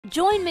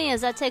Join me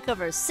as I take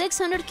over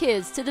 600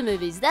 kids to the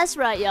movies. That's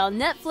right, y'all.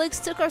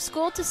 Netflix took our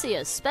school to see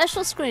a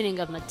special screening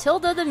of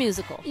Matilda the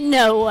Musical.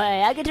 No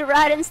way, I get to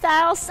ride in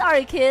style?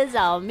 Sorry, kids,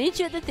 I'll meet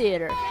you at the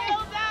theater.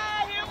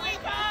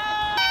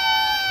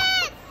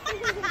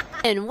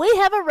 And we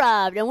have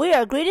arrived, and we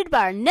are greeted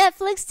by our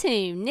Netflix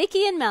team,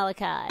 Nikki and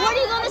Malachi. What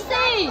are you going to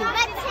see?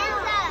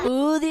 Matilda!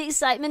 Ooh, the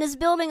excitement is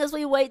building as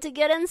we wait to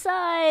get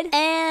inside.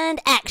 And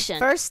action.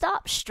 First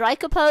stop,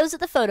 strike a pose at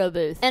the photo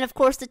booth. And of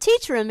course, the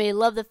teacher and me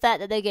love the fact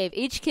that they gave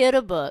each kid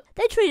a book.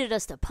 They treated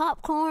us to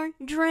popcorn,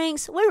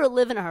 drinks. We were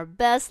living our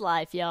best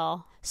life,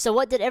 y'all. So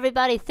what did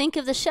everybody think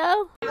of the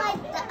show? I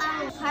like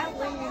the part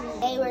when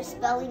they were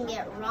spelling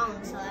it wrong,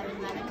 so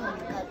everybody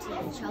could go to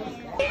the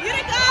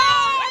choker.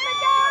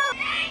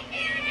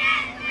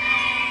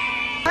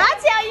 I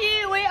tell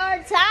you, we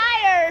are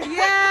tired.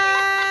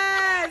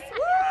 Yes!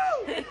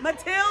 Woo!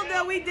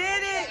 Matilda, we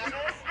did it.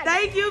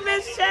 Thank you,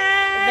 Miss Shay.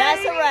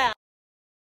 That's a wrap.